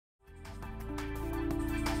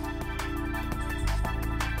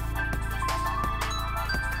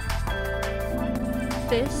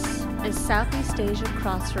This is Southeast Asia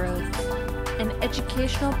Crossroads, an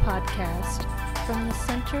educational podcast from the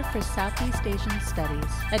Center for Southeast Asian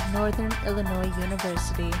Studies at Northern Illinois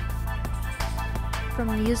University. From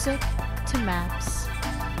music to maps,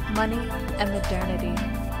 money and modernity,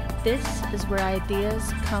 this is where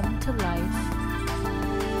ideas come to life.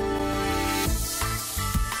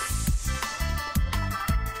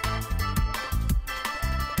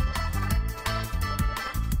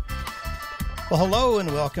 Well, hello and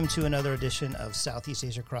welcome to another edition of Southeast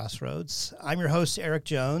Asia Crossroads. I'm your host, Eric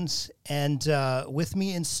Jones, and with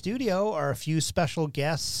me in studio are a few special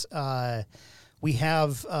guests. We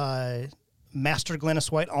have Master Glynnis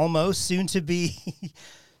White, almost soon to be.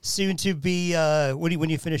 When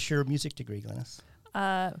you finish your music degree, Glynnis?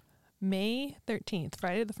 May 13th,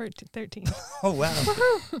 Friday the 13th. Oh, wow.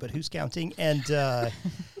 But who's counting? And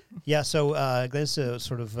yeah, so Glynnis is a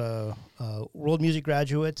sort of world music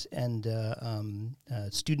graduate and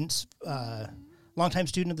longtime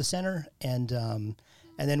student of the center. And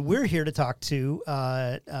then we're here to talk to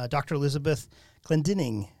Dr. Elizabeth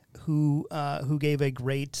Clendinning, who gave a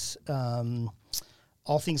great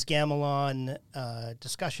all things gamelan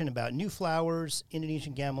discussion about new flowers,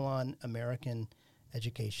 Indonesian gamelan, American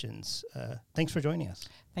educations. Thanks for joining us.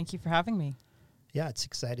 Thank you for having me. Yeah, it's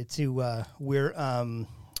excited to. We're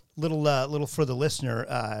little for the listener.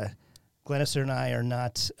 Glynnis and I are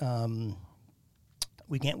not.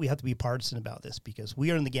 We have to be partisan about this because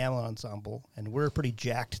we are in the gamelan ensemble and we're pretty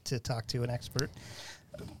jacked to talk to an expert.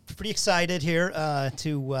 Pretty excited here So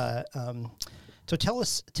tell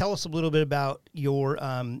us a little bit about your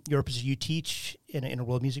position. You teach in a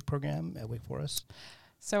world music program at Wake Forest.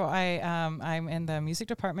 So I'm in the music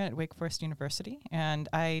department at Wake Forest University, and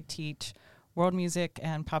I teach world music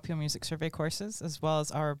and popular music survey courses, as well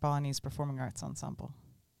as our Balinese performing arts ensemble.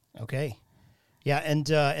 Okay, yeah,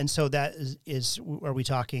 and so that is are we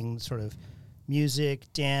talking sort of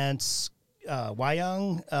music, dance,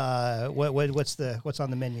 wayang? What's on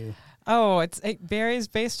the menu? Oh, it varies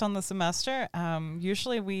based on the semester.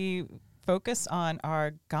 Usually we focus on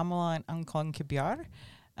our gamelan angklung kibyar,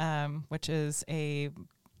 which is a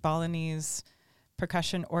Balinese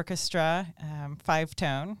percussion orchestra,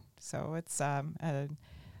 5-tone. So it's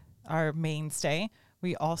our mainstay.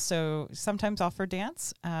 We also sometimes offer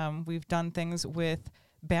dance. We've done things with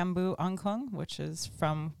bamboo angklung, which is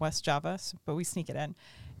from West Java, but we sneak it in.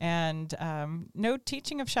 And no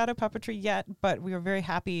teaching of shadow puppetry yet, but we are very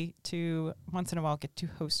happy to once in a while get to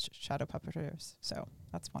host shadow puppeteers. So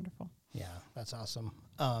that's wonderful. Yeah, that's awesome.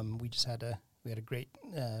 We had a great,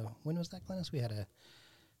 when was that, Glynnis? Was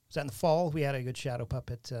that in the fall? We had a good shadow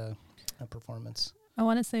puppet performance. I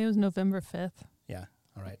want to say it was November 5th. Yeah,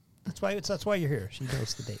 all right. That's why you're here. She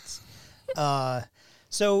knows the dates.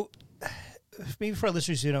 So maybe for our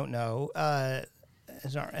listeners who don't know, as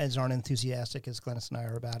aren't enthusiastic as Glynnis and I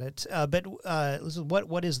are about it, but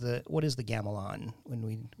what is the gamelan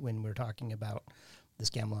when we're talking about this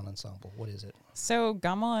gamelan ensemble? What is it? So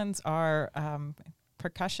gamelans are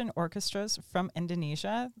percussion orchestras from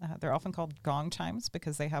Indonesia. They're often called gong chimes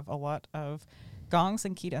because they have a lot of gongs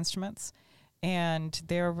and keyed instruments. And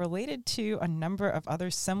they're related to a number of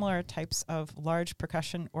other similar types of large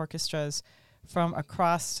percussion orchestras from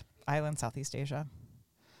across island Southeast Asia.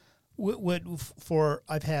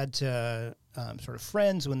 I've had sort of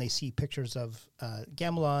friends when they see pictures of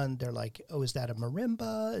gamelan, they're like, "Oh, is that a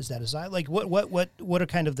marimba? Is that a zy?" Like, what are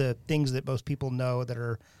kind of the things that most people know that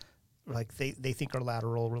are like they think are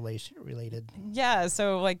lateral related? Yeah,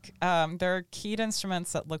 so like there are keyed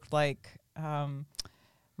instruments that look like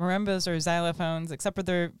marimbas or xylophones, except for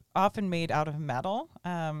they're often made out of metal,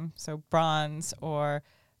 so bronze or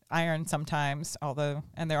iron sometimes,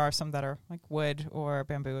 and there are some that are like wood or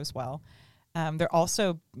bamboo as well. There are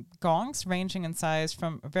also gongs ranging in size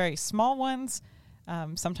from very small ones,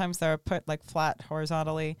 sometimes they're put like flat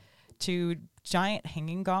horizontally, to giant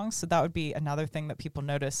hanging gongs. So that would be another thing that people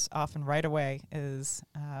notice often right away is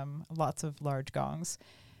lots of large gongs.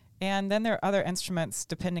 And then there are other instruments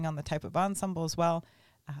depending on the type of ensemble as well.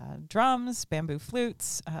 Drums, bamboo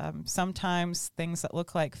flutes, sometimes things that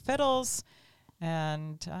look like fiddles.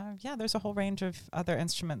 And there's a whole range of other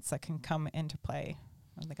instruments that can come into play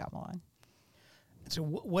in the gamelan. So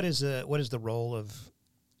what is the role of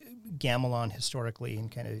gamelan historically in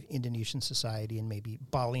kind of Indonesian society and maybe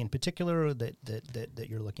Bali in particular that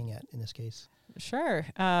you're looking at in this case? Sure.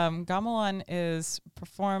 Gamelan is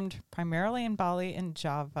performed primarily in Bali and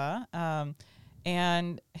Java.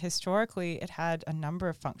 And historically, it had a number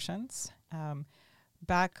of functions.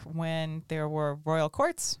 Back when there were royal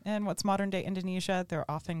courts in what's modern-day Indonesia, there are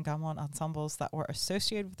often gamelan ensembles that were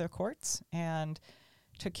associated with their courts. And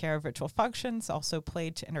took care of ritual functions, also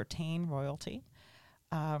played to entertain royalty.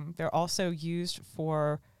 They're also used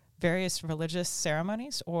for various religious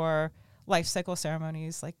ceremonies or life cycle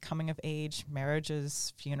ceremonies like coming of age,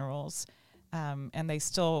 marriages, funerals, and they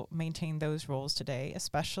still maintain those roles today,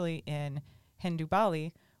 especially in Hindu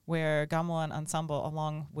Bali, where gamelan ensemble,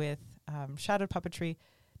 along with shadow puppetry,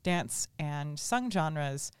 dance, and sung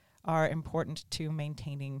genres, are important to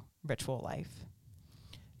maintaining ritual life.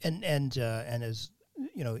 And as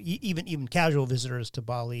you know, even casual visitors to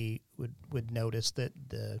Bali would notice that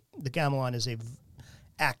the gamelan is a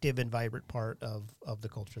active and vibrant part of the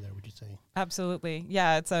culture there. Would you say? Absolutely,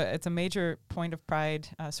 yeah. It's a major point of pride,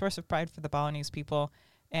 source of pride for the Balinese people,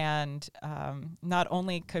 and not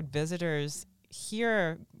only could visitors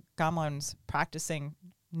hear gamelans practicing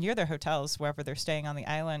near their hotels, wherever they're staying on the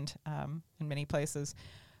island, in many places,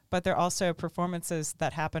 but there are also performances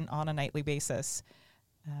that happen on a nightly basis.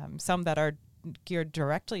 Some that are geared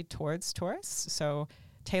directly towards tourists, so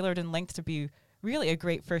tailored and linked to be really a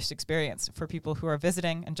great first experience for people who are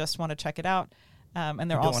visiting and just want to check it out. And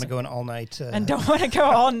they're don't want to go in all night. And don't want to go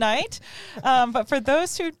all night. But for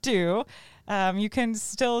those who do, you can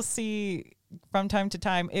still see from time to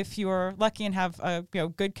time, if you're lucky and have a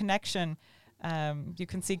good connection, you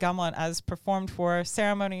can see gamelan as performed for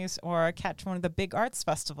ceremonies or catch one of the big arts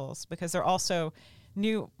festivals, because there are also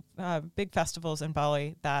new big festivals in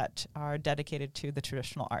Bali that are dedicated to the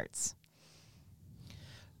traditional arts.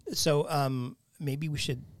 So maybe we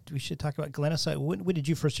should talk about Glynnis. When did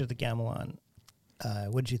you first hear the gamelan?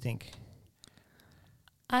 What did you think?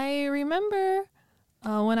 I remember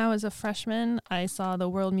when I was a freshman, I saw the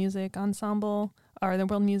World Music Ensemble or the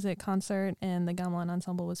World Music Concert, and the gamelan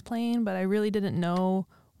ensemble was playing, but I really didn't know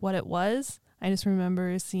what it was. I just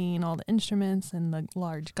remember seeing all the instruments and the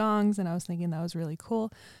large gongs, and I was thinking that was really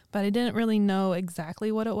cool, but I didn't really know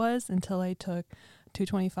exactly what it was until I took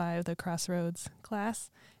 225, the Crossroads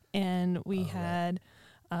class, and we had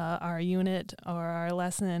our unit or our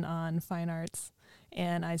lesson on fine arts,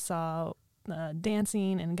 and I saw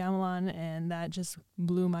dancing and gamelan, and that just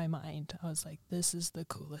blew my mind. I was like, this is the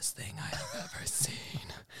coolest thing I have ever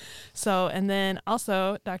seen. So, and then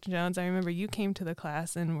also, Dr. Jones, I remember you came to the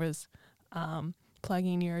class and was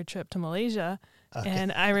plugging your trip to Malaysia. Okay.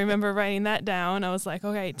 And I remember writing that down. I was like,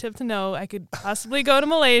 okay, tip to know, I could possibly go to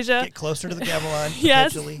Malaysia. Get closer to the gamelan,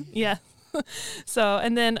 yes, potentially. Yeah. So,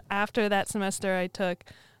 and then after that semester, I took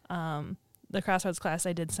the Crossroads class.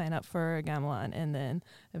 I did sign up for a gamelan, and then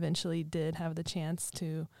eventually did have the chance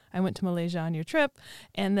to, I went to Malaysia on your trip,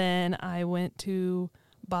 and then I went to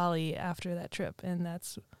Bali after that trip, and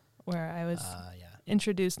that's where I was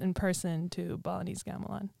introduced in person to Balinese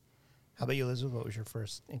gamelan. How about you, Elizabeth? What was your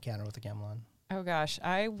first encounter with the gamelan? Oh gosh,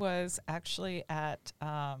 I was actually at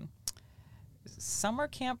summer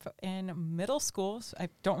camp in middle school. I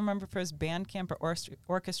don't remember if it was band camp or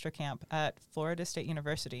orchestra camp at Florida State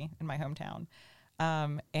University in my hometown.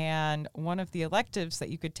 And one of the electives that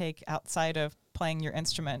you could take outside of playing your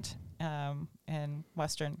instrument in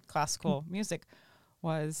Western classical music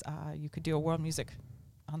was you could do a world music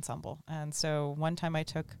ensemble. And so one time I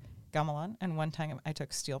took gamelan and one time I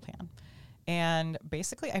took steel pan. And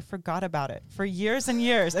basically, I forgot about it for years and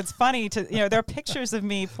years. It's funny there are pictures of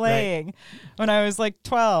me playing when I was like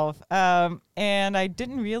 12. And I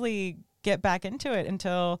didn't really get back into it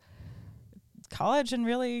until college and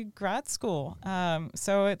really grad school.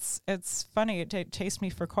 So it's funny. It chased me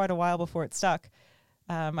for quite a while before it stuck.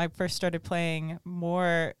 I first started playing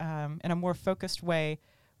more in a more focused way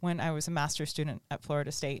when I was a master's student at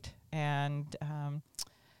Florida State. And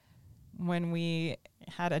when we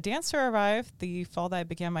had a dancer arrive the fall that I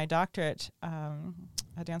began my doctorate,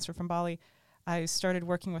 a dancer from Bali, I started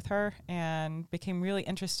working with her and became really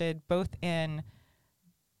interested both in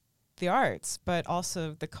the arts, but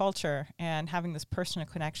also the culture, and having this personal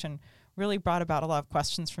connection really brought about a lot of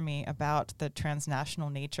questions for me about the transnational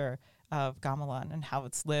nature of gamelan and how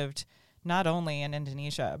it's lived not only in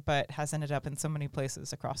Indonesia, but has ended up in so many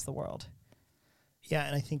places across the world. Yeah,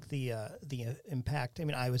 and I think the impact. I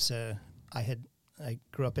mean, I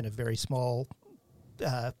grew up in a very small,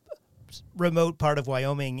 remote part of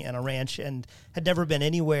Wyoming and a ranch, and had never been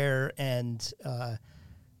anywhere, and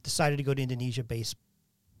decided to go to Indonesia based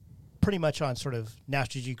pretty much on sort of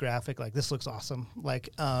National Geographic, like, this looks awesome. Like,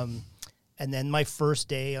 and then my first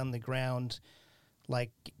day on the ground,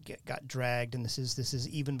 like, got dragged, and this is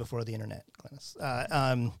even before the internet,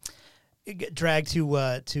 Glynnis. Get dragged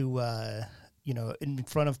to in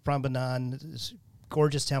front of Prambanan, this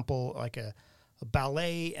gorgeous temple, like a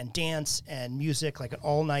ballet and dance and music, like an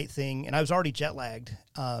all-night thing, and I was already jet lagged,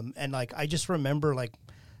 and like I just remember, like,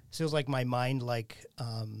 it feels like my mind, like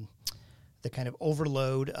the kind of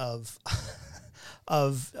overload of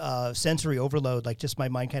of sensory overload, like just my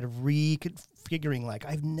mind kind of reconfiguring, like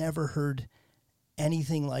I've never heard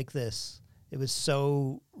anything like this. It was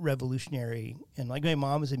so revolutionary. And like my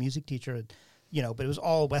mom was a music teacher, you know, but it was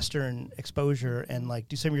all Western exposure. And like,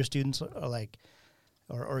 do some of your students are like,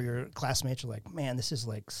 or your classmates are like, man, this is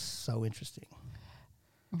like so interesting.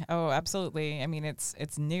 Oh, absolutely. I mean,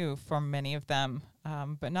 it's new for many of them,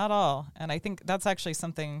 but not all. And I think that's actually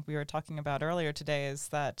something we were talking about earlier today, is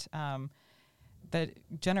that that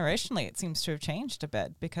generationally it seems to have changed a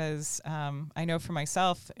bit, because I know for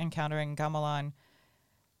myself, encountering gamelan,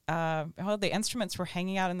 the instruments were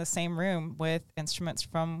hanging out in the same room with instruments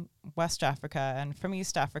from West Africa and from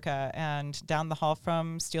East Africa, and down the hall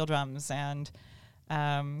from steel drums and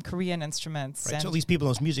Korean instruments. Right, and so at least people in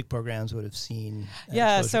those music programs would have seen.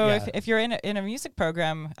 If you're in a music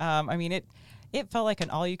program, I mean, it felt like an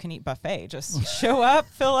all-you-can-eat buffet. Just show up,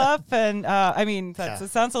 fill up, and it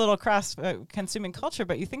sounds a little crass, consuming culture,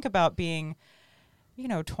 but you think about being,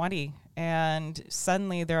 20, and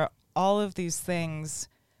suddenly there are all of these things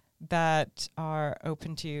that are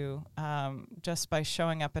open to you just by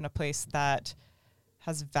showing up in a place that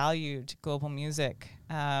has valued global music.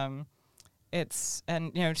 To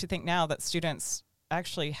think now that students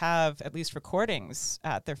actually have at least recordings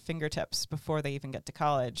at their fingertips before they even get to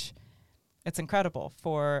college, it's incredible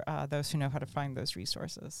for those who know how to find those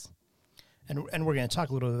resources. And we're going to talk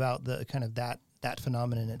a little bit about the kind of that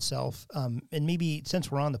phenomenon itself. And maybe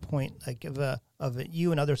since we're on the point, like of it,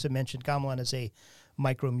 you and others have mentioned gamelan as a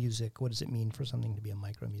micro music. What does it mean for something to be a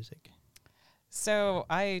micro music? So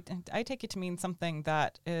I take it to mean something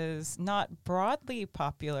that is not broadly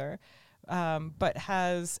popular, but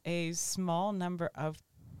has a small number of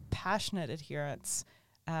passionate adherents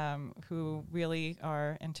who really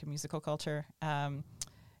are into musical culture. And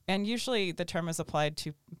usually the term is applied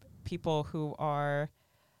to people who are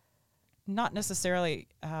not necessarily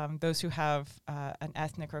those who have an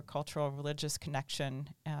ethnic or cultural religious connection.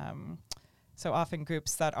 So often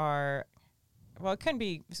groups that are, it can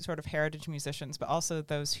be sort of heritage musicians, but also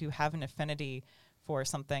those who have an affinity for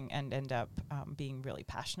something and end up being really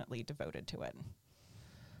passionately devoted to it.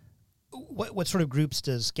 What sort of groups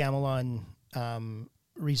does gamelan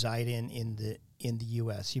reside in the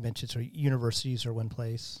U.S.? You mentioned sort of universities are one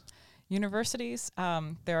place. Universities.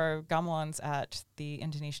 There are gamelans at the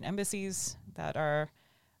Indonesian embassies that are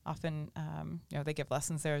often, they give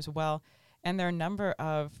lessons there as well. And there are a number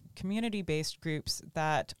of community-based groups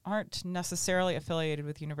that aren't necessarily affiliated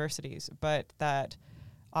with universities, but that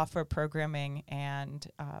offer programming, and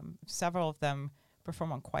several of them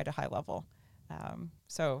perform on quite a high level.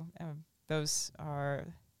 Those are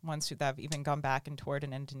ones that have even gone back and toured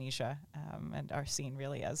in Indonesia and are seen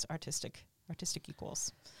really as artistic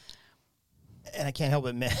equals. And I can't help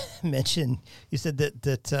but mention, you said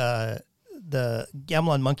that the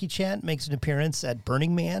gamelan monkey chant makes an appearance at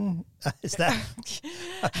Burning Man. Is that?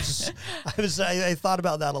 I thought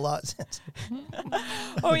about that a lot.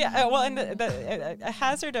 Oh yeah. Well, and the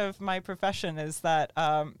hazard of my profession is that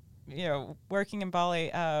working in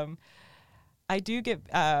Bali, I do get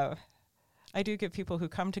people who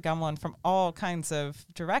come to gamelan from all kinds of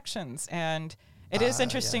directions, and it is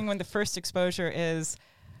interesting when the first exposure is.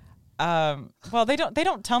 They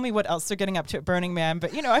don't tell me what else they're getting up to at Burning Man,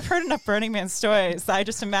 but I've heard enough Burning Man stories that I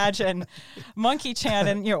just imagine monkey chant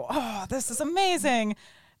and this is amazing,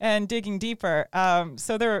 and digging deeper.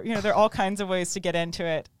 So there are all kinds of ways to get into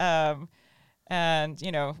it, and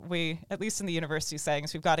we, at least in the university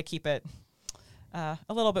settings, we've got to keep it a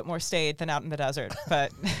little bit more staid than out in the desert,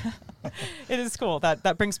 but it is cool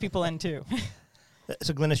that brings people in too.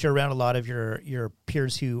 So, Glynnis, you're around a lot of your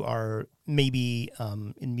peers who are maybe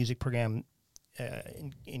in music program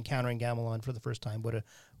encountering gamelan for the first time.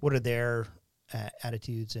 What are their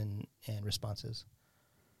attitudes and responses?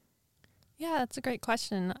 Yeah, that's a great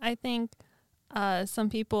question. I think some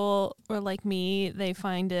people, or like me, they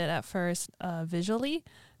find it at first visually.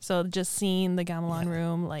 So just seeing the gamelan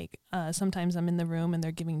room, like sometimes I'm in the room and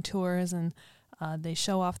they're giving tours, and they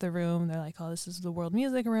show off the room. They're like, oh, this is the world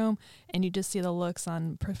music room. And you just see the looks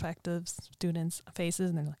on prospective students' faces,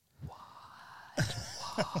 and they're like, what?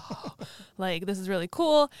 Whoa. Like, this is really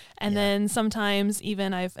cool. And then sometimes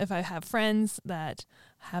even if I have friends that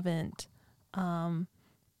haven't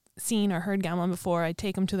seen or heard gamelan before, I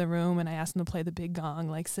take them to the room and I ask them to play the big gong,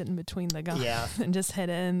 like sitting between the gongs and just hit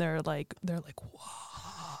it. And they're like,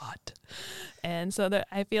 what? And so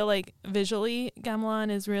I feel like visually gamelan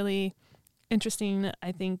is really interesting.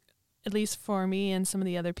 I think, at least for me and some of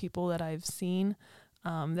the other people that I've seen,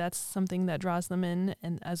 that's something that draws them in,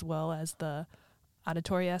 and as well as the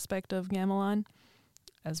auditory aspect of gamelan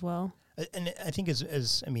as well. And I think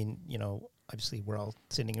as I mean, you know, obviously we're all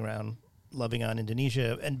sitting around loving on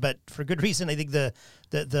Indonesia, but for good reason. I think the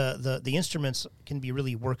instruments can be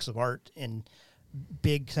really works of art and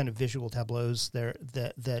big kind of visual tableaus there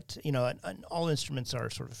that you know, and all instruments are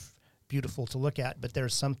sort of beautiful to look at, but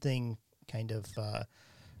there's something kind of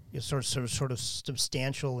sort of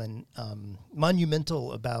substantial and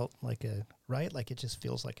monumental about like it just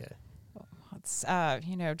feels like a. It's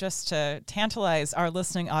you know, just to tantalize our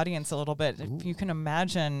listening audience a little bit, Ooh. if you can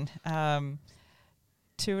imagine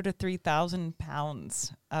 2,000 to 3,000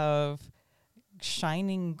 pounds of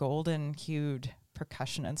shining golden hued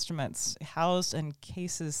percussion instruments housed in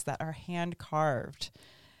cases that are hand carved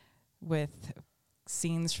with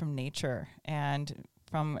scenes from nature and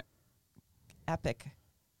from epic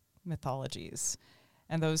mythologies,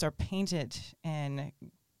 and those are painted in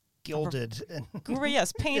Gilded.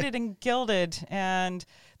 yes, painted and gilded, and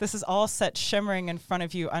this is all set shimmering in front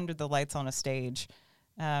of you under the lights on a stage.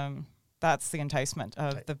 That's the enticement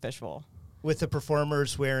of the visual. With the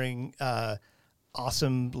performers wearing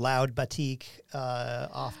awesome loud batik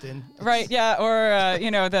often. Right, yeah, or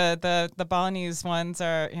you know, the Balinese ones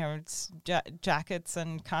are, you know, it's jackets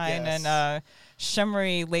and kind, Yes. and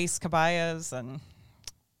shimmery lace kabayas, and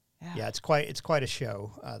Yeah, it's quite a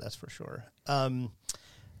show, that's for sure.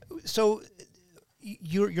 So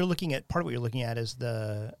you're looking at, part of what you're looking at is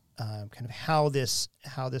the kind of how this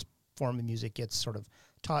form of music gets sort of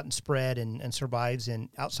taught and spread and survives in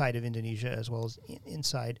outside of Indonesia as well as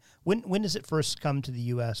inside. When does it first come to the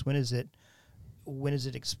U.S.? When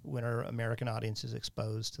are American audiences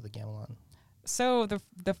exposed to the gamelan? So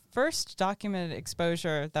the first documented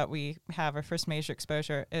exposure that we have, our first major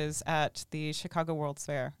exposure, is at the Chicago World's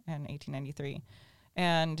Fair in 1893,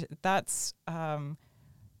 and that's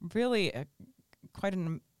really quite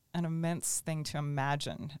an immense thing to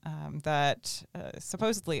imagine, that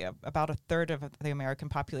supposedly about a third of the American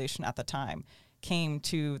population at the time came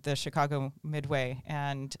to the Chicago Midway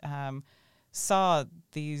and saw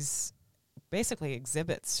these basically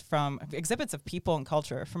exhibits of people and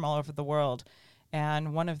culture from all over the world.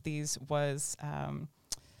 And one of these was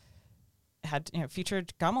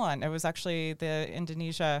featured gamelan. It was actually the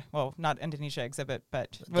Indonesia, well, not Indonesia exhibit,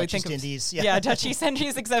 but Dutch East Indies, Dutch East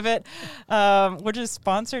Indies exhibit, which is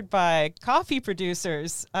sponsored by coffee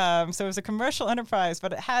producers. So it was a commercial enterprise,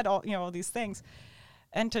 but it had all these things.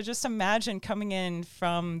 And to just imagine coming in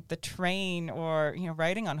from the train or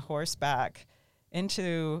riding on horseback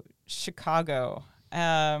into Chicago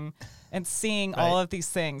and seeing all of these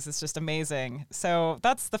things is just amazing. So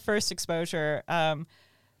that's the first exposure.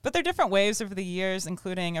 But there are different waves over the years,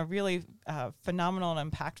 including a really phenomenal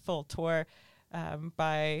and impactful tour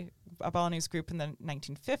by a Balinese group in the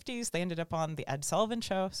 1950s. They ended up on the Ed Sullivan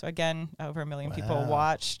Show. So again, over 1 million people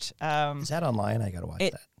watched. Is that online? I got to watch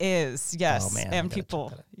that. It is, yes. Oh, man, and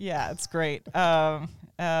people, it's great.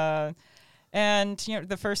 And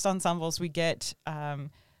the first ensembles we get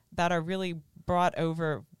that are really brought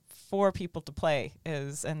over for people to play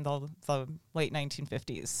is in the late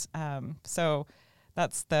 1950s. So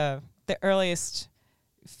that's the earliest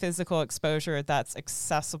physical exposure that's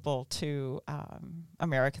accessible to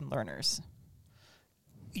American learners.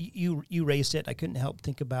 You raised it. I couldn't help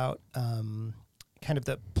think about kind of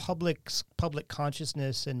the public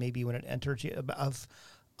consciousness, and maybe when it enters you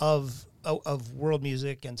of world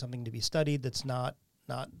music and something to be studied that's not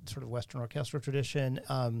sort of Western orchestral tradition,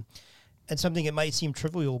 and something that might seem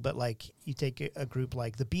trivial, but like you take a group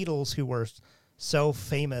like the Beatles, who were so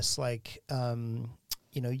famous, like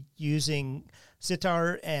using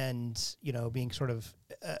sitar and being sort of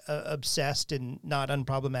obsessed in not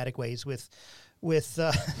unproblematic ways with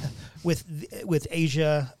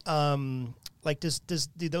Asia. Like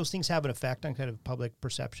do those things have an effect on kind of public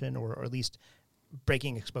perception or at least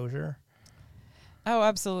breaking exposure? Oh,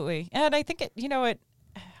 absolutely. And I think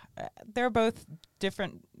they're both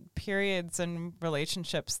different periods and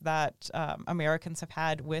relationships that Americans have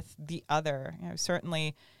had with the other.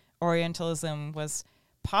 Certainly Orientalism was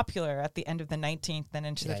popular at the end of the 19th and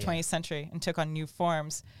into the 20th century and took on new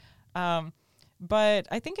forms. But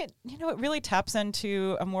I think it really taps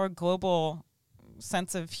into a more global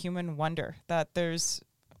sense of human wonder, that there's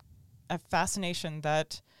a fascination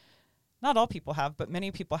that not all people have, but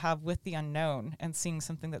many people have with the unknown and seeing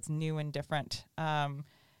something that's new and different,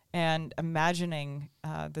 and imagining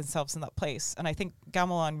themselves in that place. And I think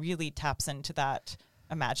gamelan really taps into that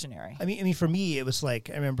imaginary. I mean, for me, it was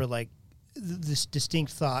like, I remember like this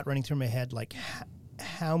distinct thought running through my head, like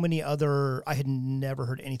how many other, I had never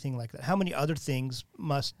heard anything like that. How many other things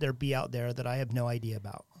must there be out there that I have no idea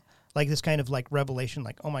about? Like this kind of like revelation,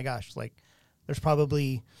 like, oh my gosh, like there's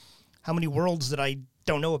probably how many worlds that I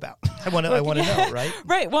don't know about. I want to know, right?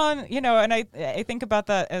 Right. Well, and I think about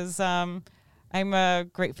that as I'm a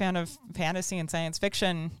great fan of fantasy and science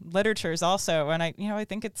fiction literatures also, and I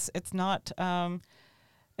think it's not a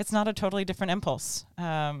totally different impulse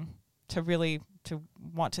to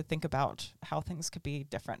want to think about how things could be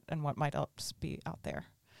different and what might else be out there.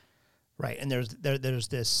 Right, and there's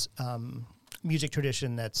this music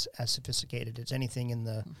tradition that's as sophisticated as anything in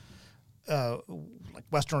the like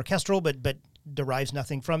Western orchestral, but derives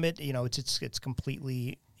nothing from it. It's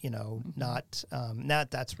completely not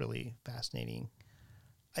that's really fascinating.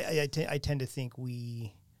 I tend to think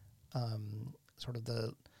we sort of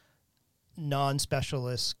the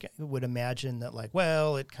non-specialists would imagine that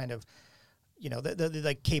it kind of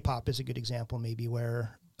like K-pop is a good example maybe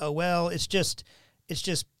where it's just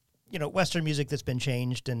Western music that's been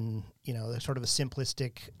changed, and sort of a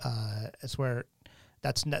simplistic. It's where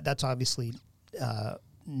that's obviously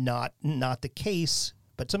not the case.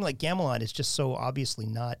 But something like gamelan is just so obviously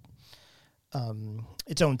not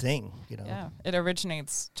its own thing. Yeah, it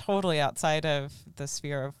originates totally outside of the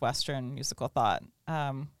sphere of Western musical thought,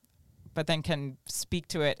 but then can speak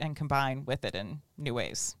to it and combine with it in new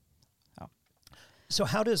ways. So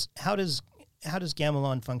how does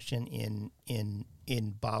gamelan function in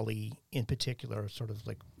Bali in particular?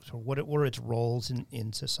 What are its roles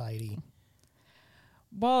in society?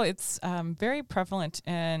 Well, it's very prevalent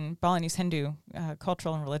in Balinese Hindu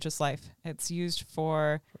cultural and religious life. It's used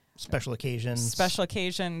for special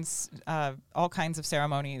occasions, all kinds of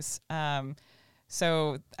ceremonies.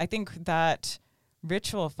 So I think that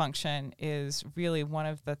ritual function is really one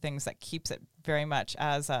of the things that keeps it very much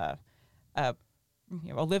as a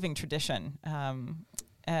living tradition.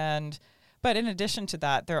 But in addition to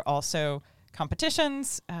that, there are also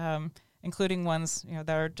competitions, including ones that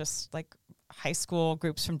are just like high school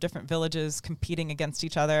groups from different villages competing against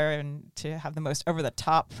each other and to have the most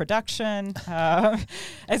over-the-top production.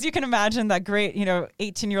 As you can imagine, that great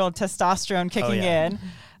 18-year-old testosterone kicking in.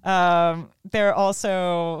 There are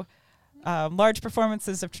also large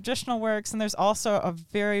performances of traditional works, and there's also a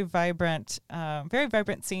very vibrant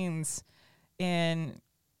scenes in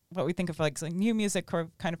what we think of like new music or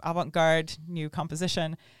kind of avant-garde new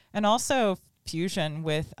composition, and also fusion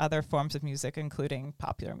with other forms of music, including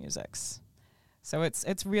popular musics. So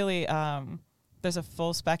it's really there's a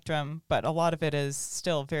full spectrum, but a lot of it is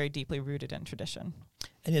still very deeply rooted in tradition.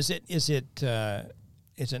 And is it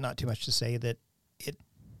not too much to say that it,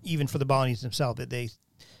 even for the Balinese themselves, that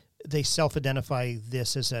they self-identify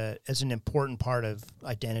this as an important part of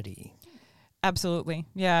identity? Absolutely,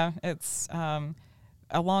 yeah. It's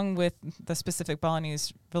along with the specific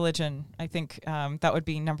Balinese religion, I think that would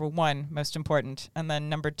be number one, most important, and then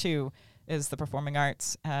number two is the performing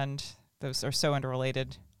arts, and those are so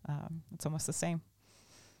interrelated. It's almost the same.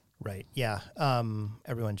 Right. Yeah.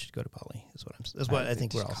 Everyone should go to Bali. Is what I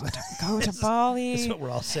think we're all saying. Go to Bali. That's what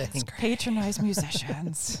we're all saying. Patronize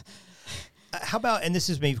musicians. How about? And this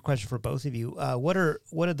is maybe a question for both of you. What are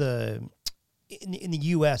the in the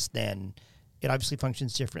U.S. then? It obviously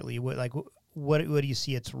functions differently. What do you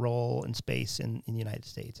see its role and space in the United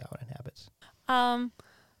States? How it inhabits?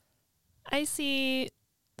 I see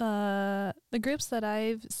the groups that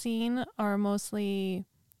I've seen are mostly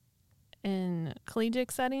in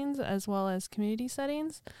collegiate settings as well as community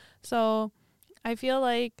settings. So I feel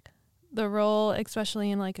like the role,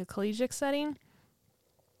 especially in like a collegiate setting,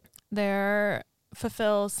 there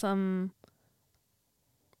fulfills some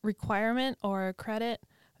requirement or credit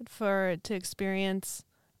to experience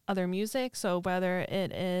other music. So whether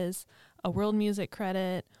it is a world music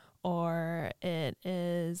credit or it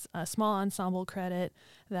is a small ensemble credit,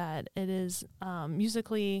 that it is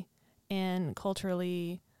musically and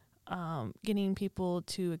culturally getting people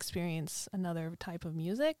to experience another type of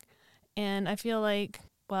music. And I feel like,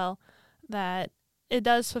 that it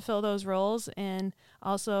does fulfill those roles, and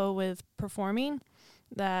also with performing,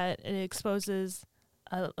 that it exposes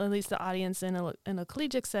at least the audience in a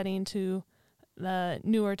collegiate setting to the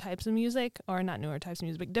newer types of music, or not newer types of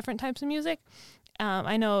music, but different types of music.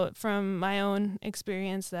 I know from my own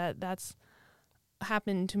experience that that's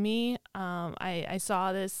happened to me. I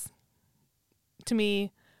saw this, to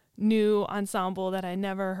me, new ensemble that I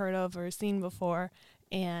never heard of or seen before,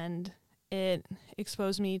 and it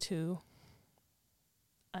exposed me to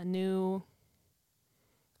a new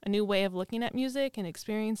way of looking at music and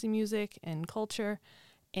experiencing music and culture,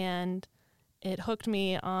 and it hooked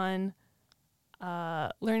me on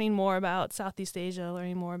learning more about Southeast Asia,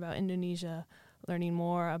 learning more about Indonesia, learning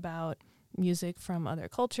more about music from other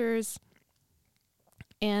cultures.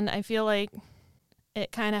 And I feel like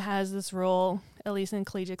it kind of has this role, at least in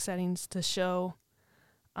collegiate settings, to show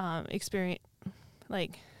experience,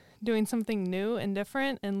 like doing something new and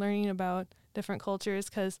different and learning about different cultures,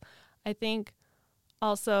 because I think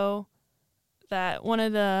also that one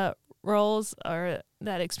of the roles or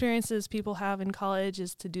that experiences people have in college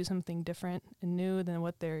is to do something different and new than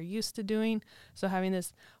what they're used to doing. So having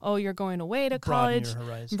this, you're going away to college,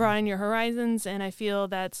 broaden your horizons. And I feel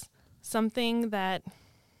that's something that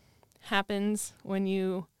happens when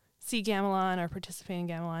you see gamelan or participate in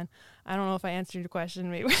gamelan. I don't know if I answered your question,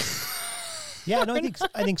 maybe. Yeah, no, I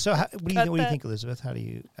think so. What do you think, Elizabeth? How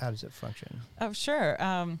does it function? Oh, sure.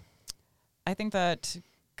 I think that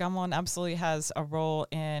gamelan absolutely has a role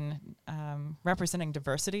in representing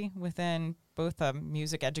diversity within both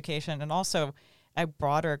music education and also a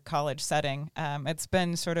broader college setting. It's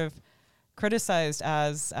been sort of criticized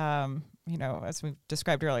as, as we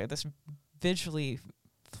described earlier, this visually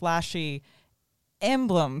flashy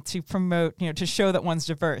emblem to promote, to show that one's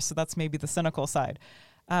diverse. So that's maybe the cynical side.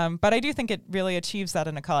 But I do think it really achieves that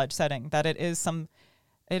in a college setting, that it is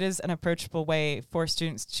an approachable way for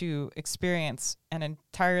students to experience an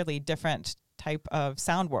entirely different type of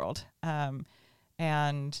sound world.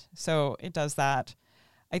 And so it does that.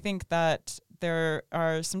 I think that there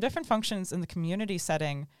are some different functions in the community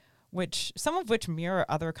setting, some of which mirror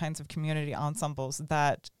other kinds of community ensembles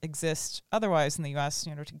that exist otherwise in the U.S.,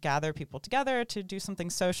 to gather people together, to do something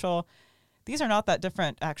social. These are not that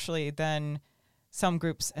different, actually, than some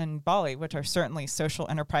groups in Bali, which are certainly social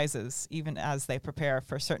enterprises, even as they prepare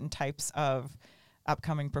for certain types of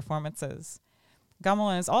upcoming performances.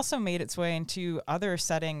 Gamelan has also made its way into other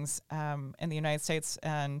settings in the United States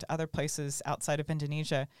and other places outside of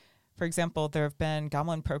Indonesia. For example, there have been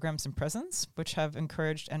gamelan programs in prisons, which have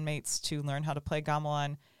encouraged inmates to learn how to play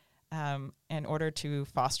gamelan in order to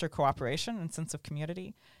foster cooperation and sense of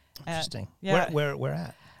community. Interesting. Yeah. Where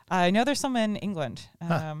at? I know there's some in England.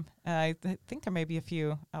 I think there may be a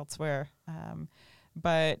few elsewhere.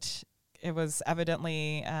 But it was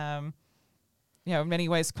evidently, in many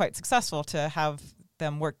ways quite successful to have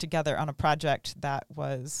them work together on a project that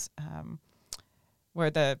was where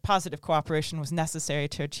the positive cooperation was necessary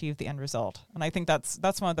to achieve the end result. And I think that's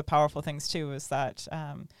one of the powerful things, too, is that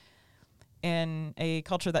in a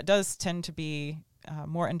culture that does tend to be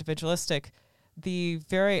more individualistic, the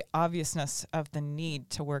very obviousness of the need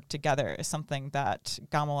to work together is something that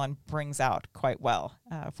gamelan brings out quite well.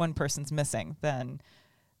 If one person's missing, then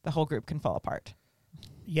the whole group can fall apart.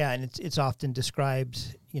 Yeah, and it's often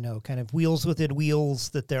described, kind of wheels within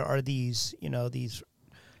wheels, that there are these, these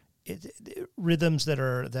rhythms that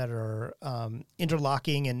are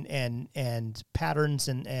interlocking and patterns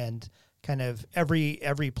and kind of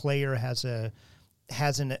every player has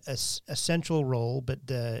an essential role, but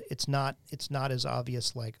it's not as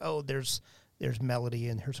obvious, like, there's melody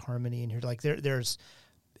and there's harmony and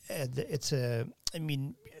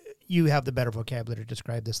you have the better vocabulary to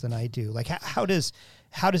describe this than I do. Like how does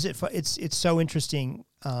it it's so interesting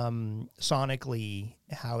sonically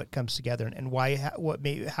how it comes together, and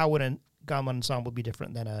how would a gamelan ensemble be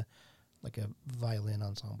different than a violin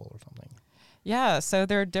ensemble or something? Yeah, so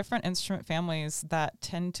there are different instrument families that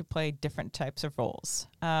tend to play different types of roles.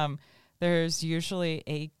 There's usually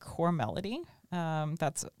a core melody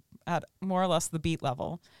that's at more or less the beat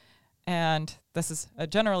level. And this is a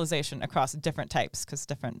generalization across different types, because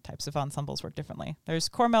different types of ensembles work differently. There's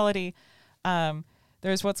core melody.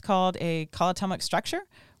 There's what's called a calatomic structure,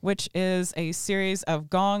 which is a series of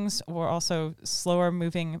gongs or also slower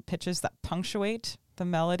moving pitches that punctuate the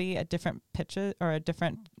melody at different pitches or at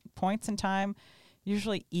different points in time,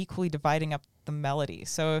 usually equally dividing up the melody.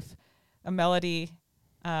 So if a melody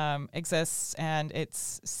exists and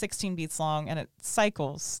it's 16 beats long and it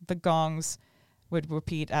cycles, the gongs would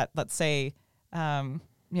repeat at, let's say,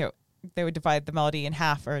 they would divide the melody in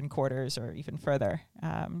half or in quarters or even further.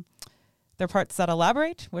 There are parts that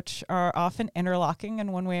elaborate, which are often interlocking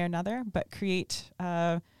in one way or another, but create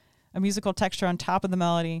a musical texture on top of the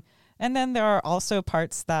melody. And then there are also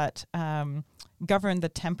parts that govern the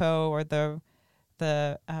tempo or the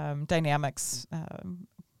dynamics.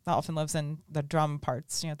 That often lives in the drum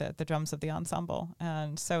parts, the drums of the ensemble.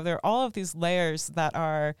 And so there are all of these layers that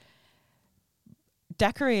are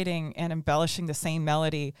decorating and embellishing the same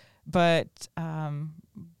melody, but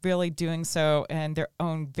really doing so in their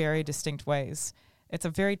own very distinct ways. It's a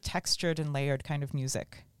very textured and layered kind of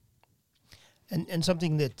music. And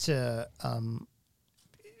something that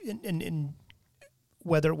in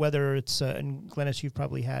whether it's and Glynnis, you've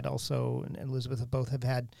probably had also, and Elizabeth both have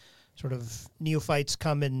had sort of neophytes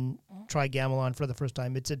come and try gamelan for the first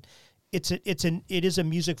time. It is a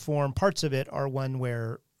music form. Parts of it are one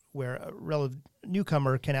where a relative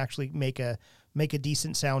newcomer can actually make a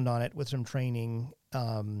decent sound on it with some training.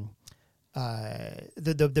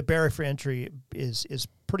 the barrier for entry is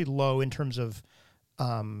pretty low in terms of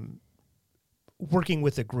working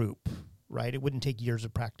with a group, right? It wouldn't take years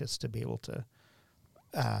of practice to be able to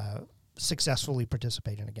successfully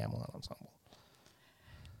participate in a gamelan ensemble.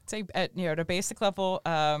 Say at a basic level,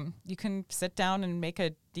 you can sit down and make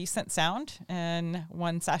a decent sound in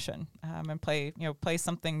one session, and play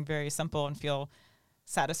something very simple and feel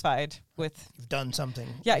satisfied with. You've done something.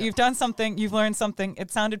 Yeah, you've done something. You've learned something.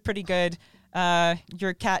 It sounded pretty good.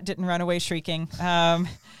 Your cat didn't run away shrieking.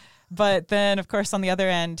 But then, of course, on the other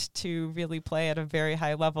end, to really play at a very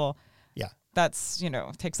high level, that's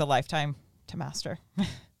takes a lifetime to master.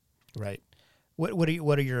 Right. What do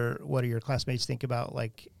your classmates think about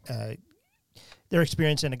their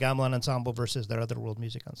experience in a gamelan ensemble versus their other world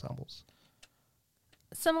music ensembles?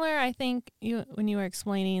 Similar, I think, when you were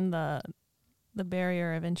explaining the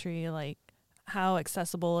barrier of entry, like how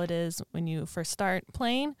accessible it is when you first start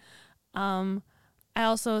playing. I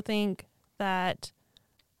also think that,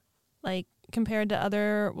 like, compared to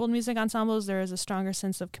other world music ensembles, there is a stronger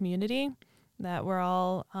sense of community, that we're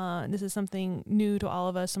all, this is something new to all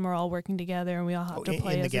of us, and we're all working together, and we all have to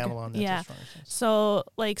play in as the gamelan. yeah. So,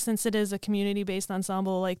 like, since it is a community-based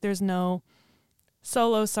ensemble, like, there's no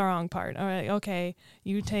solo sarong part. All right, okay,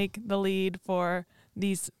 you take the lead for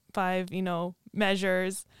these 5,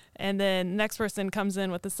 measures, and then next person comes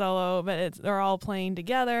in with the solo, but they're all playing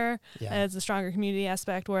together. Yeah. And it's a stronger community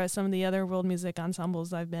aspect, whereas some of the other world music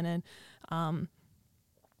ensembles I've been in,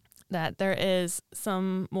 that there is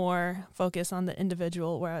some more focus on the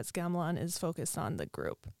individual, whereas gamelan is focused on the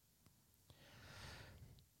group.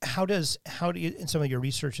 How do you, and some of your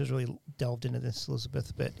research has really delved into this,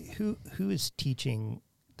 Elizabeth, but who is teaching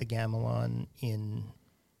the gamelan in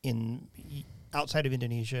outside of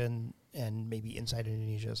Indonesia and maybe inside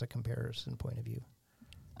Indonesia as a comparison point of view?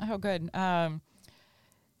 Oh, good.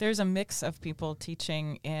 There's a mix of people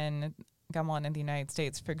teaching in gamelan in the United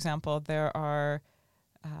States. For example, there are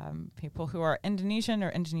people who are Indonesian or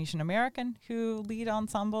Indonesian American who lead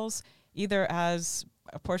ensembles, either as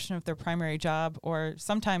a portion of their primary job or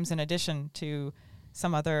sometimes in addition to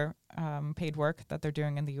some other paid work that they're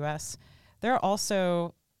doing in the U.S. There are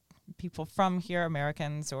also people from here,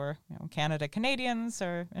 Americans or Canada, Canadians,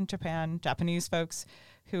 or in Japan, Japanese folks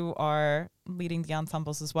who are leading the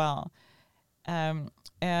ensembles as well.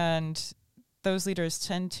 And those leaders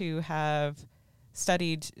tend to have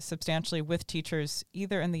studied substantially with teachers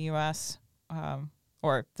either in the U.S.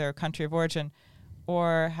 Or their country of origin,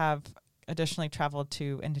 or have additionally traveled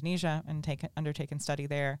to Indonesia and undertaken study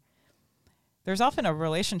there. There's often a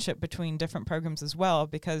relationship between different programs as well,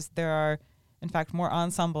 because there are, in fact, more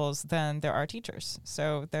ensembles than there are teachers.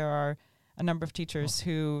 So there are a number of teachers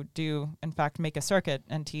who do, in fact, make a circuit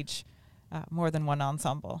and teach more than one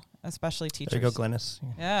ensemble, especially teachers. There you go, Glynnis.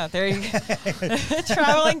 Yeah, there you go.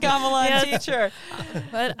 Traveling gamelan teacher.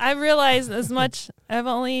 But I realized I've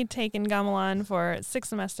only taken gamelan for 6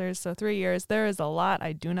 semesters, so 3 years. There is a lot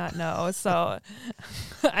I do not know. So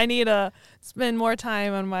I need to spend more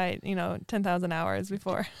time on my, 10,000 hours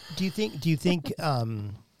before. Do you think,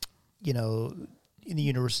 in the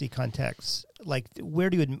university context, like, where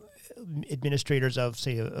do administrators of,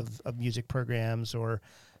 say, of music programs, or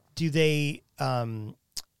do they,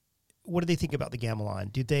 what do they think about the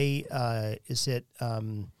gamelan? Do they, is it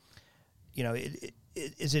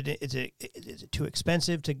too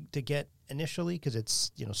expensive to get initially because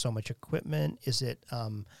it's, so much equipment? Is it,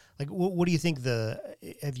 what do you think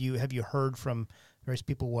have you heard from various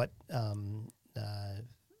people what,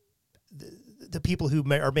 the people who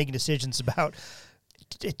are making decisions about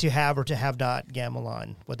to have or to have not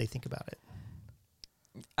gamelan, what they think about it?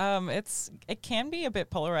 It can be a bit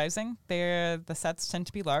polarizing. The sets tend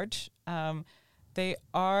to be large. They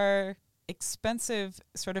are expensive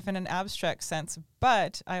sort of in an abstract sense,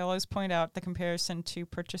 but I always point out the comparison to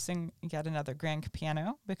purchasing yet another grand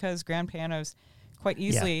piano, because grand pianos quite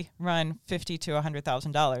easily run $50,000 to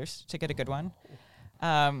 $100,000 to get a good one.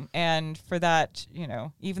 And for that,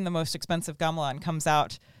 even the most expensive gamelan comes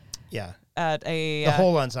out at the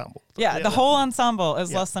whole ensemble. The whole ensemble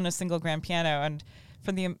is less than a single grand piano. And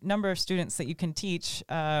for the number of students that you can teach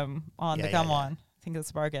on the gamelan, I think it's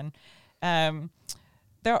a bargain.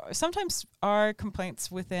 There sometimes are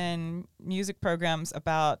complaints within music programs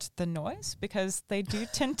about the noise, because they do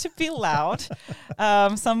tend to be loud,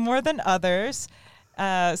 some more than others.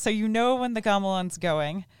 So when the gamelan's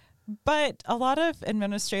going. But a lot of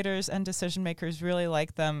administrators and decision makers really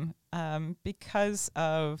like them because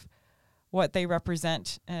of what they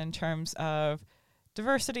represent in terms of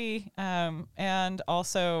diversity, and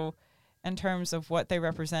also in terms of what they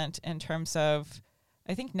represent in terms of,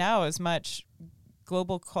 I think now, as much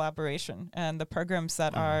global collaboration, and the programs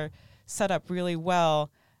that are set up really well.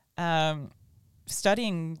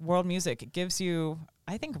 Studying world music, it gives you,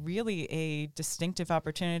 I think, really a distinctive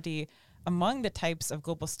opportunity among the types of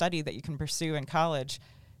global study that you can pursue in college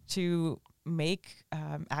to make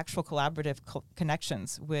actual collaborative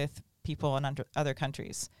connections with people in other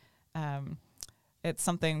countries. It's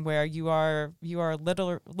something where you are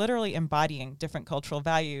literally embodying different cultural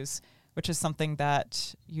values, which is something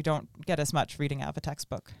that you don't get as much reading out of a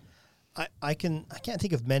textbook. I can't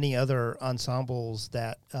think of many other ensembles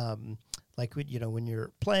that like when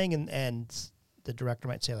you're playing and the director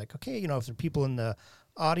might say like, okay, if there are people in the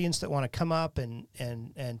audience that want to come up and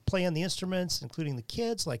play on the instruments, including the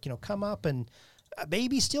kids, like, come up and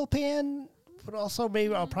maybe steel pan, but also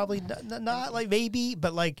maybe I'll probably not like maybe,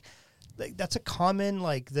 but like that's a common,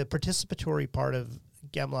 like the participatory part of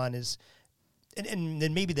gamelan is, and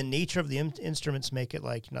then maybe the nature of the instruments make it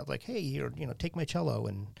like, not like, hey, here, take my cello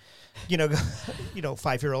and,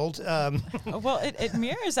 5-year-old. Well, it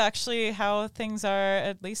mirrors actually how things are,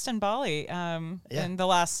 at least in Bali, in the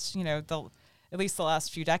last, at least the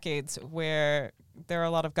last few decades, where there are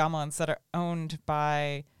a lot of gamelans that are owned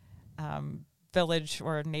by village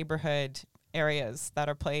or neighborhood areas that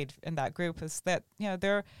are played in that group. Is that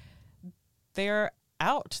they're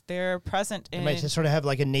out, they're present in. They might sort of have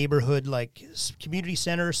like a neighborhood, like community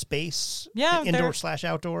center space,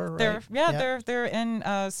 indoor/outdoor. Right? They're in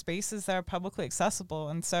spaces that are publicly accessible,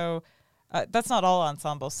 and so that's not all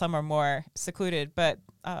ensembles. Some are more secluded, but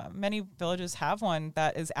many villages have one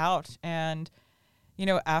that is out, and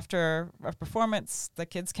after a performance, the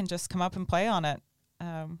kids can just come up and play on it.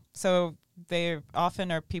 So they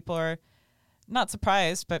often people are not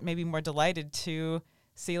surprised, but maybe more delighted to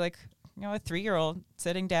see like a 3-year-old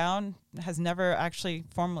sitting down, has never actually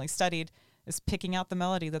formally studied, is picking out the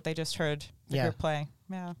melody that they just heard the group play.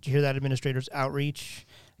 Yeah. Did you hear that, administrators? Outreach,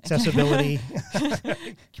 accessibility,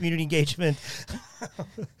 community engagement.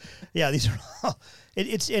 Yeah, these are all.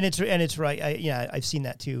 It's right. I've seen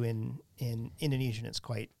that too in Indonesian. It's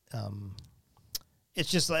quite.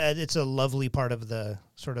 It's just it's a lovely part of the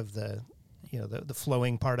sort of the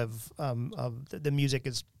flowing part of the music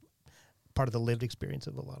is part of the lived experience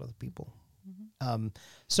of a lot of the people. Mm-hmm.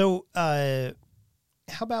 So how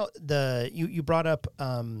about you brought up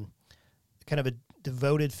kind of a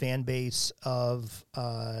devoted fan base of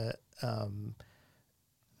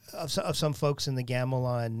some folks in the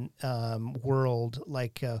gamelan world.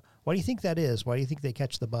 Like, why do you think that is? Why do you think they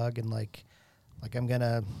catch the bug and like I'm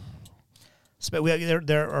gonna?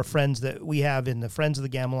 There are friends that we have in the Friends of the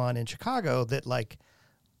Gamelan in Chicago that like.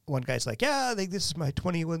 One guy's like, yeah, I think this is my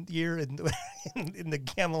 21st year in the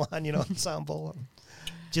gamelan, ensemble.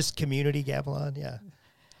 Just community gamelan, yeah.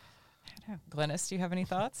 I don't know. Glynnis, do you have any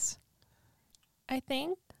thoughts? I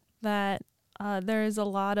think that there's a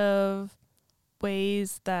lot of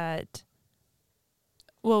ways that,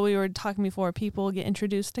 we were talking before, people get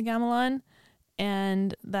introduced to gamelan,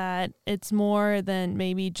 and that it's more than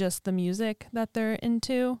maybe just the music that they're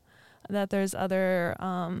into, that there's other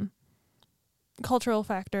cultural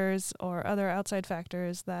factors or other outside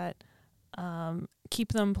factors that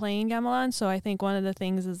keep them playing gamelan. So I think one of the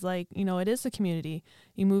things is like, it is a community.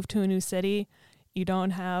 You move to a new city, you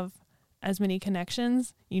don't have as many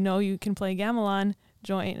connections. You can play gamelan,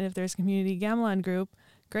 join if there's a community gamelan group.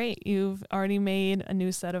 Great, you've already made a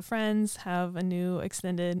new set of friends, have a new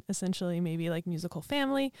extended, essentially maybe like musical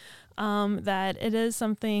family. That it is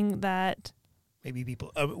something that maybe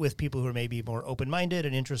people who are maybe more open-minded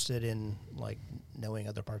and interested in like knowing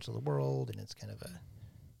other parts of the world, and it's kind of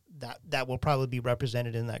that will probably be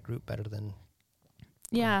represented in that group better than.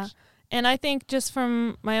 Yeah, perhaps. And I think just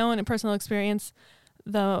from my own personal experience,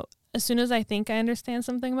 as soon as I think I understand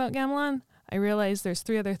something about gamelan, I realize there's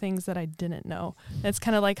 3 other things that I didn't know. It's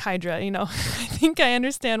kind of like Hydra, I think I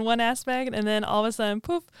understand one aspect, and then all of a sudden,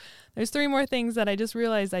 poof, there's 3 more things that I just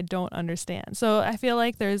realized I don't understand. So I feel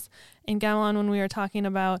like there's, in gamelan, when we were talking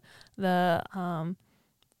about the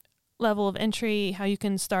level of entry, how you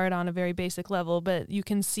can start on a very basic level, but you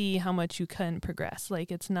can see how much you can progress.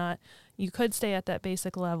 Like it's not, you could stay at that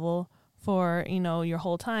basic level for, your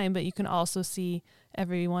whole time, but you can also see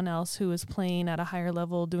everyone else who is playing at a higher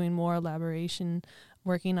level, doing more elaboration,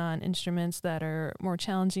 working on instruments that are more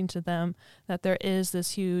challenging to them, that there is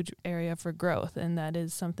this huge area for growth. And that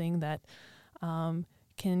is something that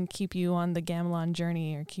can keep you on the gamelan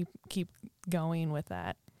journey or keep going with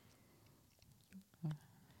that.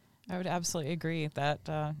 I would absolutely agree that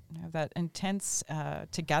that intense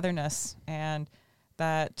togetherness and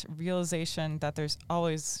that realization that there's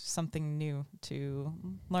always something new to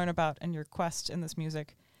learn about in your quest in this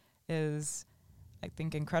music is I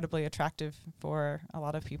think, incredibly attractive for a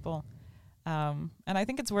lot of people. And I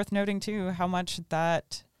think it's worth noting, too, how much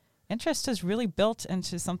that interest has really built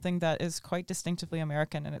into something that is quite distinctively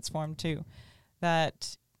American in its form, too.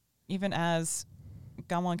 That even as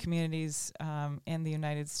gamelan communities in the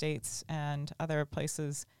United States and other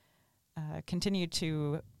places continue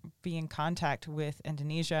to be in contact with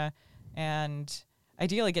Indonesia and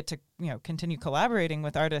ideally get to continue collaborating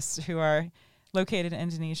with artists who are located in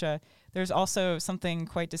Indonesia, there's also something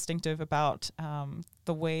quite distinctive about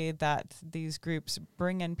the way that these groups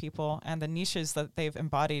bring in people and the niches that they've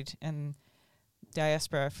embodied in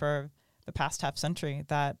diaspora for the past half century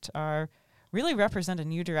that are really represent a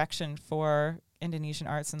new direction for Indonesian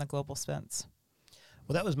arts in the global sense.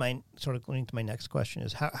 Well, that was my sort of going to my next question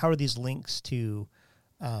is how are these links to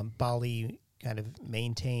Bali kind of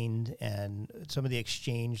maintained and some of the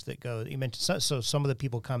exchange that goes? You mentioned so some of the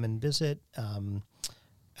people come and visit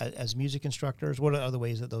as music instructors. What are other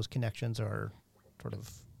ways that those connections are sort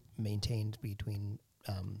of maintained between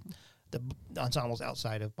the ensembles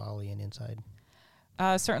outside of Bali and inside?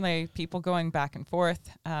 Certainly people going back and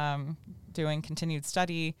forth, doing continued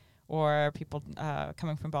study, or people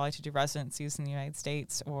coming from Bali to do residencies in the United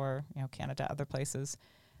States or Canada, other places.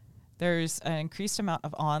 There's an increased amount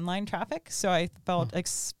of online traffic. So I felt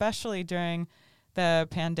especially during the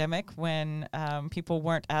pandemic when people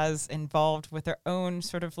weren't as involved with their own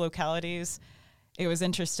sort of localities, it was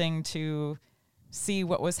interesting to see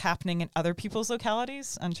what was happening in other people's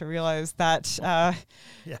localities and to realize that, I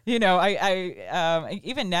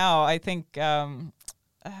even now, I think, being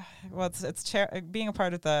a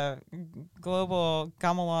part of the global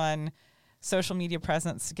gamelan social media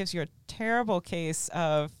presence gives you a terrible case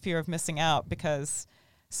of fear of missing out because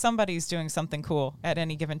somebody's doing something cool at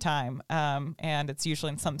any given time. And it's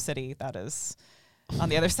usually in some city that is on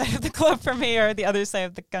the other side of the globe for me or the other side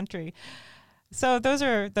of the country. So those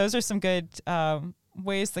are some good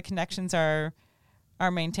ways the connections are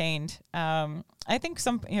maintained. I think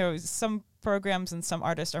some programs and some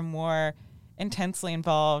artists are more intensely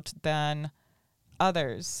involved than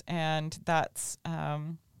others, and that's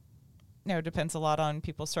depends a lot on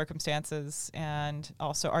people's circumstances and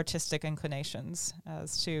also artistic inclinations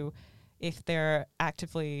as to if they're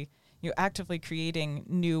actively creating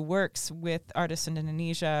new works with artists in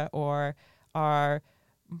Indonesia or are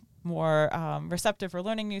more receptive for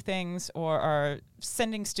learning new things or are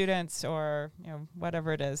sending students or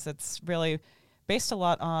whatever it is. It's really based a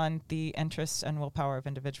lot on the interests and willpower of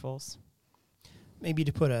individuals. Maybe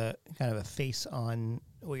to put a kind of a face on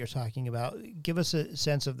what you're talking about, give us a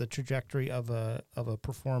sense of the trajectory of a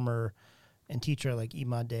performer and teacher like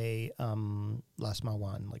Imade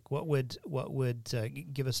Lasmawan. Like what would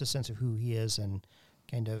give us a sense of who he is and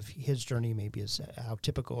kind of his journey, maybe is how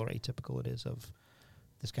typical or atypical it is of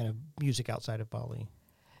this kind of music outside of Bali.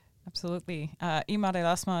 Absolutely. Imade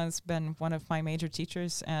Lasma has been one of my major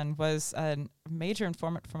teachers and was a major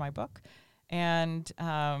informant for my book. And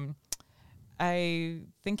I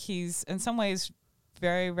think he's in some ways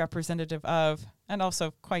very representative of, and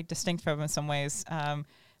also quite distinct from in some ways,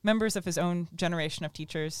 members of his own generation of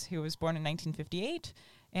teachers. He was born in 1958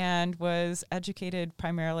 and was educated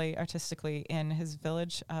primarily artistically in his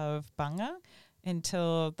village of Banga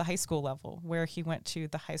until the high school level, where he went to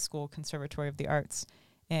the High School Conservatory of the Arts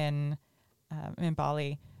in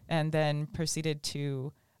Bali, and then proceeded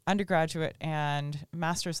to undergraduate and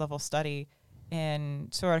master's level study in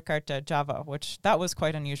Surakarta, Java, which that was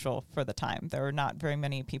quite unusual for the time. There were not very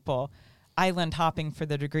many people island hopping for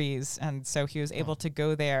the degrees, and so he was able to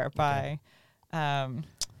go there by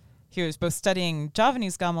he was both studying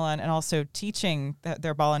Javanese gamelan and also teaching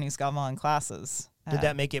their Balinese gamelan classes. Did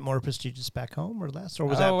that make it more prestigious back home or less? Or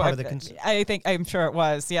was that part of the... I'm sure it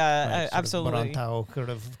was. Yeah, right, absolutely. Sort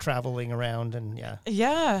of traveling around and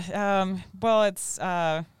well, it's...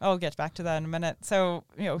 I'll get back to that in a minute. So,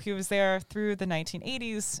 he was there through the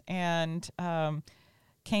 1980s and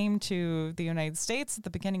came to the United States at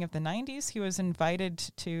the beginning of the 90s. He was invited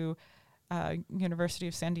to University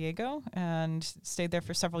of San Diego and stayed there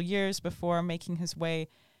for several years before making his way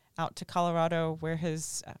out to Colorado, where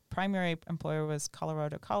his primary employer was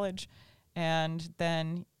Colorado College. And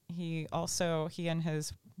then he and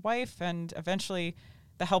his wife, and eventually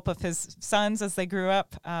the help of his sons as they grew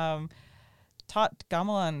up, taught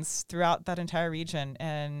gamelans throughout that entire region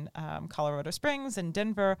in Colorado Springs and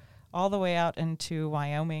Denver, all the way out into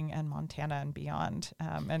Wyoming and Montana and beyond.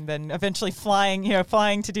 And then eventually flying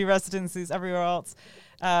to do residencies everywhere else.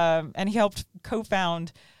 And he helped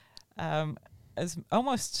co-found as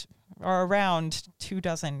almost or around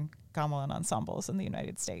 24 gamelan ensembles in the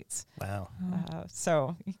United States. Wow.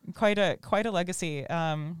 So quite a legacy.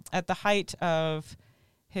 At the height of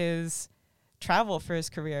his travel for his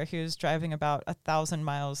career, he was driving about 1,000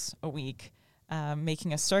 miles a week,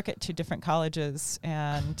 making a circuit to different colleges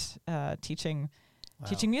and teaching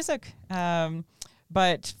music.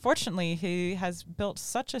 But fortunately, he has built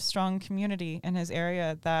such a strong community in his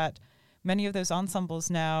area that many of those ensembles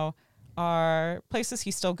now are places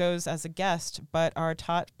he still goes as a guest, but are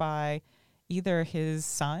taught by either his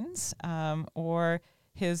sons or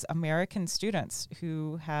his American students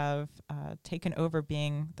who have taken over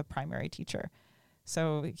being the primary teacher.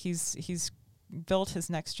 So he's built his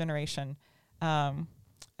next generation.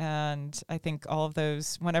 And I think all of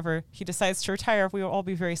those, whenever he decides to retire, we will all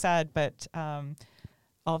be very sad, but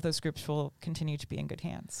all of those groups will continue to be in good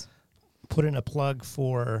hands. Put in a plug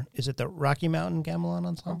for, is it the Rocky Mountain Gamelan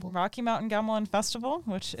Ensemble? Rocky Mountain Gamelan Festival,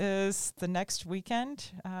 which is the next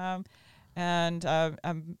weekend, and a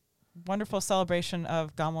wonderful celebration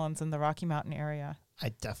of gamelans in the Rocky Mountain area.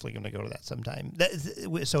 I'm definitely going to go to that sometime.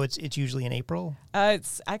 So it's usually in April?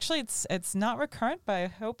 It's not recurrent, but I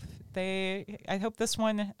hope this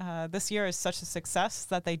one this year is such a success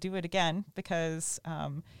that they do it again, because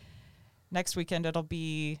next weekend it'll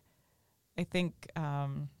be, I think,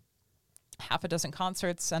 half a dozen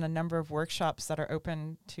concerts and a number of workshops that are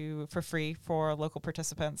open for free for local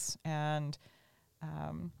participants, and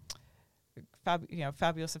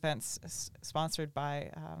fabulous events sponsored by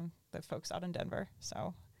the folks out in Denver.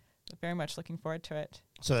 So very much looking forward to it.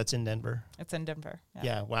 So that's in Denver? It's in Denver.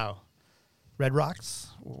 Yeah, wow. Red Rocks?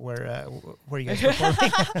 Where are you guys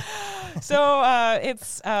performing? So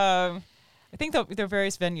it's I think there are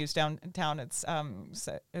various venues downtown. It's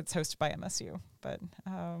hosted by MSU, but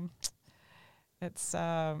it's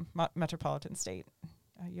Metropolitan State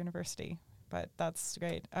University. But that's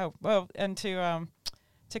great. Oh well, and to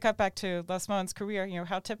cut back to Les Moen's career,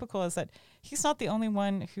 how typical is that he's not the only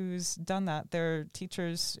one who's done that. There are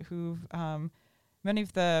teachers who, many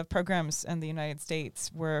of the programs in the United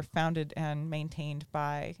States were founded and maintained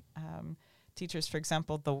by teachers. For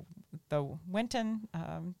example, the Winton,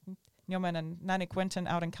 Newman and Nanik Winton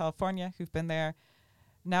out in California, who've been there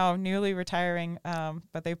now nearly retiring,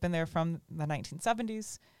 but they've been there from the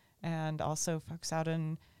 1970s, and also folks out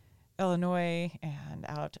in Illinois and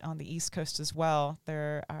out on the East Coast as well.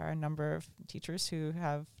 There are a number of teachers who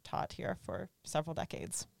have taught here for several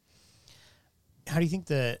decades. How do you think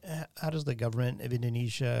how does the government of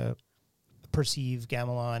Indonesia perceive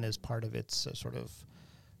gamelan as part of its sort of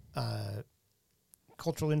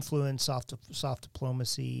cultural influence, soft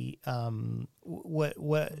diplomacy? What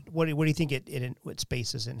do you think what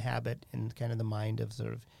spaces inhabit in kind of the mind of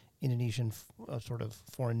sort of Indonesian sort of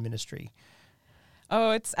foreign ministry?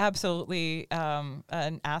 Oh, it's absolutely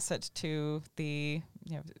an asset to the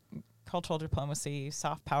cultural diplomacy,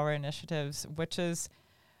 soft power initiatives, which is,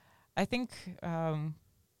 I think, a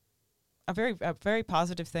very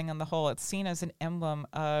positive thing on the whole. It's seen as an emblem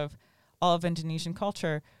of all of Indonesian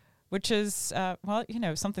culture, which is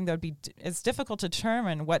something that would be it's difficult to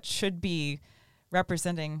determine what should be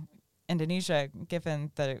representing Indonesia,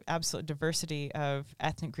 given the absolute diversity of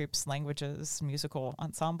ethnic groups, languages, musical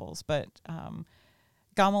ensembles, but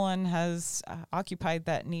gamelan has occupied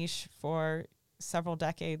that niche for several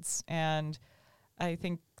decades, and I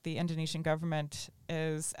think the Indonesian government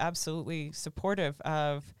is absolutely supportive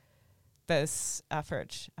of this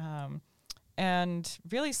effort and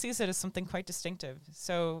really sees it as something quite distinctive.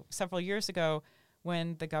 So several years ago,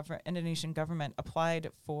 when the Indonesian government applied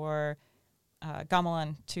for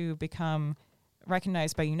gamelan to become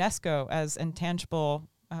recognized by UNESCO as intangible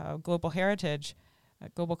global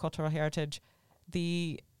cultural heritage,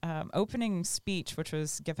 the opening speech, which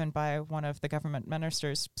was given by one of the government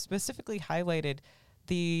ministers, specifically highlighted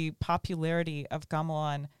the popularity of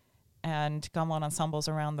gamelan and gamelan ensembles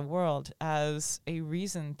around the world as a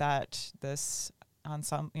reason that this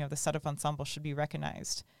ensemble, the set of ensembles should be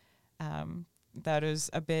recognized. That is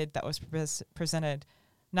a bid that was presented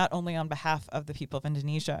not only on behalf of the people of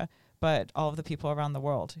Indonesia, but all of the people around the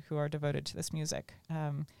world who are devoted to this music.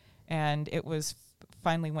 And it was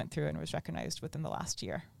finally went through and was recognized within the last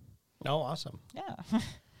year. Oh, awesome! Yeah.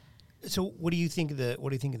 So, what do you think of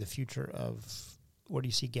the future of? Where do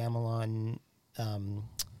you see gamelan?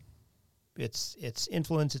 Its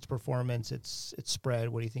influence, its performance, its spread.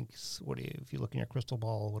 What do you think? If you look in your crystal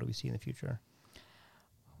ball, what do we see in the future?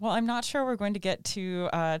 Well, I'm not sure we're going to get to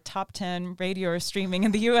top 10 radio or streaming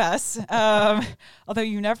in the U.S., although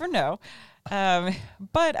you never know.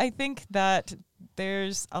 But I think that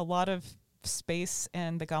there's a lot of space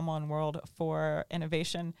in the gamelan world for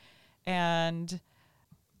innovation, and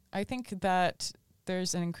I think that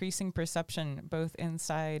there's an increasing perception both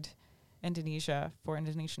inside Indonesia for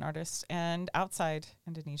Indonesian artists and outside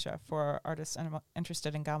Indonesia for artists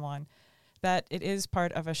interested in gamelan, that it is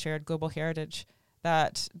part of a shared global heritage,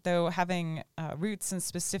 that though having roots in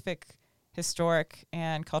specific historic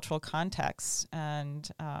and cultural contexts and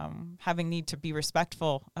having need to be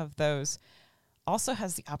respectful of those, also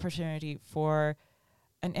has the opportunity for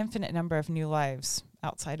an infinite number of new lives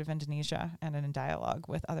outside of Indonesia and in dialogue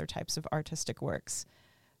with other types of artistic works.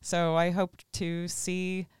 So I hope to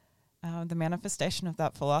see the manifestation of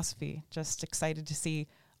that philosophy. Just excited to see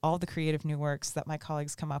all the creative new works that my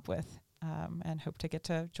colleagues come up with, and hope to get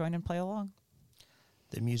to join and play along.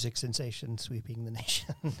 The music sensation sweeping the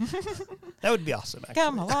nation. That would be awesome, actually.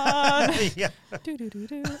 Gamelan. Yeah.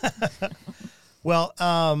 Do-do-do-do. Well,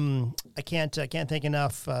 I can't thank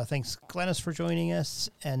enough. Thanks, Glynnis, for joining us,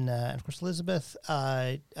 and of course, Elizabeth.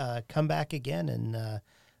 Come back again, and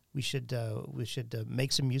we should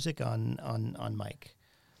make some music on mic.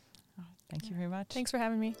 Thank you very much. Thanks for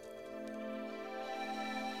having me.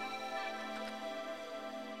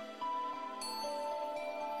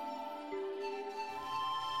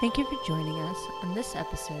 Thank you for joining us on this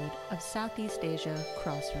episode of Southeast Asia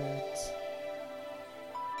Crossroads.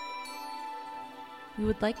 We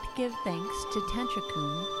would like to give thanks to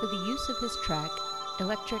Tantracum for the use of his track,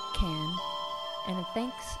 Electric Can, and a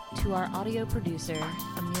thanks to our audio producer,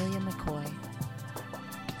 Amelia McCoy.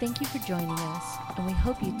 Thank you for joining us, and we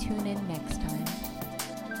hope you tune in next time.